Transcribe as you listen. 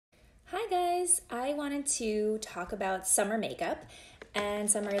guys, I wanted to talk about summer makeup and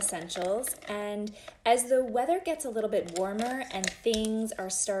summer essentials. And as the weather gets a little bit warmer and things are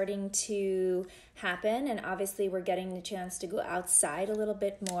starting to happen, and obviously we're getting the chance to go outside a little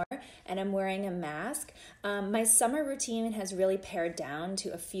bit more, and I'm wearing a mask, my summer routine has really pared down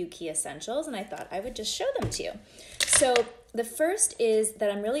to a few key essentials, and I thought I would just show them to you. So the first is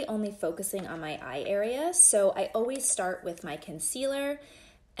that I'm really only focusing on my eye area. So I always start with my concealer,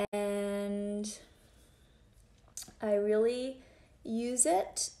 and I really use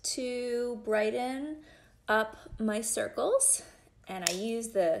it to brighten up my circles. And I use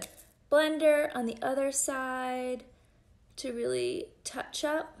the blender on the other side to really touch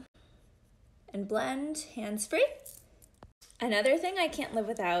up and blend hands-free. Another thing I can't live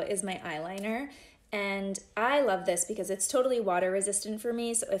without is my eyeliner. And I love this because it's totally water resistant for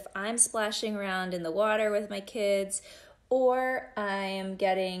me. So if I'm splashing around in the water with my kids, or I am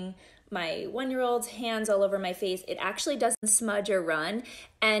getting my 1-year-old's hands all over my face, it actually doesn't smudge or run.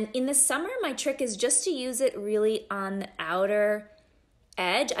 And in the summer, my trick is just to use it really on the outer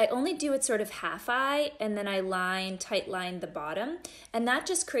edge. I only do it sort of half eye, and then I tight line the bottom. And that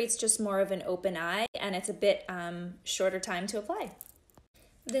just creates just more of an open eye, and it's a bit shorter time to apply.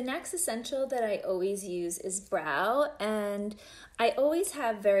 The next essential that I always use is brow, and I always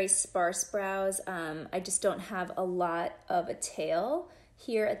have very sparse brows. I just don't have a lot of a tail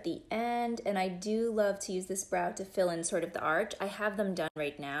here at the end, and I do love to use this brow to fill in sort of the arch. I have them done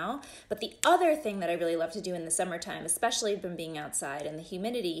right now, but the other thing that I really love to do in the summertime, especially from being outside and the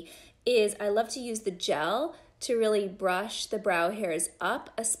humidity, is I love to use the gel to really brush the brow hairs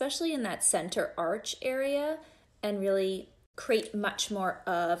up, especially in that center arch area, and really create much more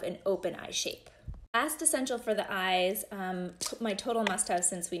of an open eye shape. Last essential for the eyes, my total must-have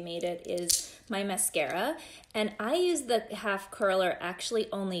since we made it, is my mascara. And I use the half curler actually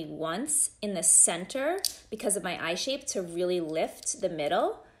only once in the center because of my eye shape to really lift the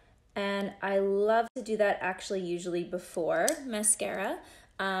middle. And I love to do that actually usually before mascara.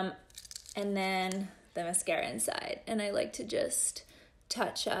 And then the mascara inside. And I like to just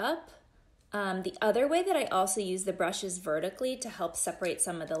touch up. The other way that I also use the brush is vertically to help separate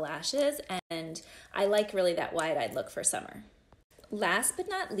some of the lashes, and I like really that wide-eyed look for summer. Last but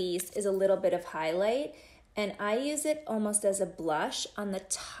not least is a little bit of highlight, and I use it almost as a blush on the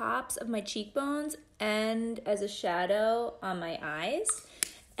tops of my cheekbones and as a shadow on my eyes.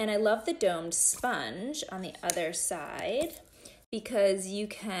 And I love the domed sponge on the other side because you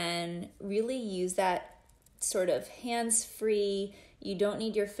can really use that sort of hands-free. You don't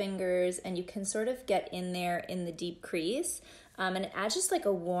need your fingers, and you can sort of get in there in the deep crease, and it adds just like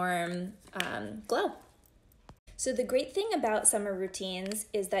a warm glow. So the great thing about summer routines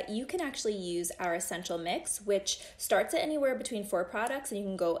is that you can actually use our essential mix, which starts at anywhere between 4 products, and you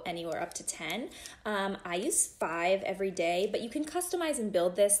can go anywhere up to 10. I use 5 every day, but you can customize and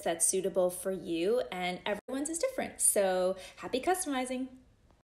build this that's suitable for you, and everyone's is different. So happy customizing.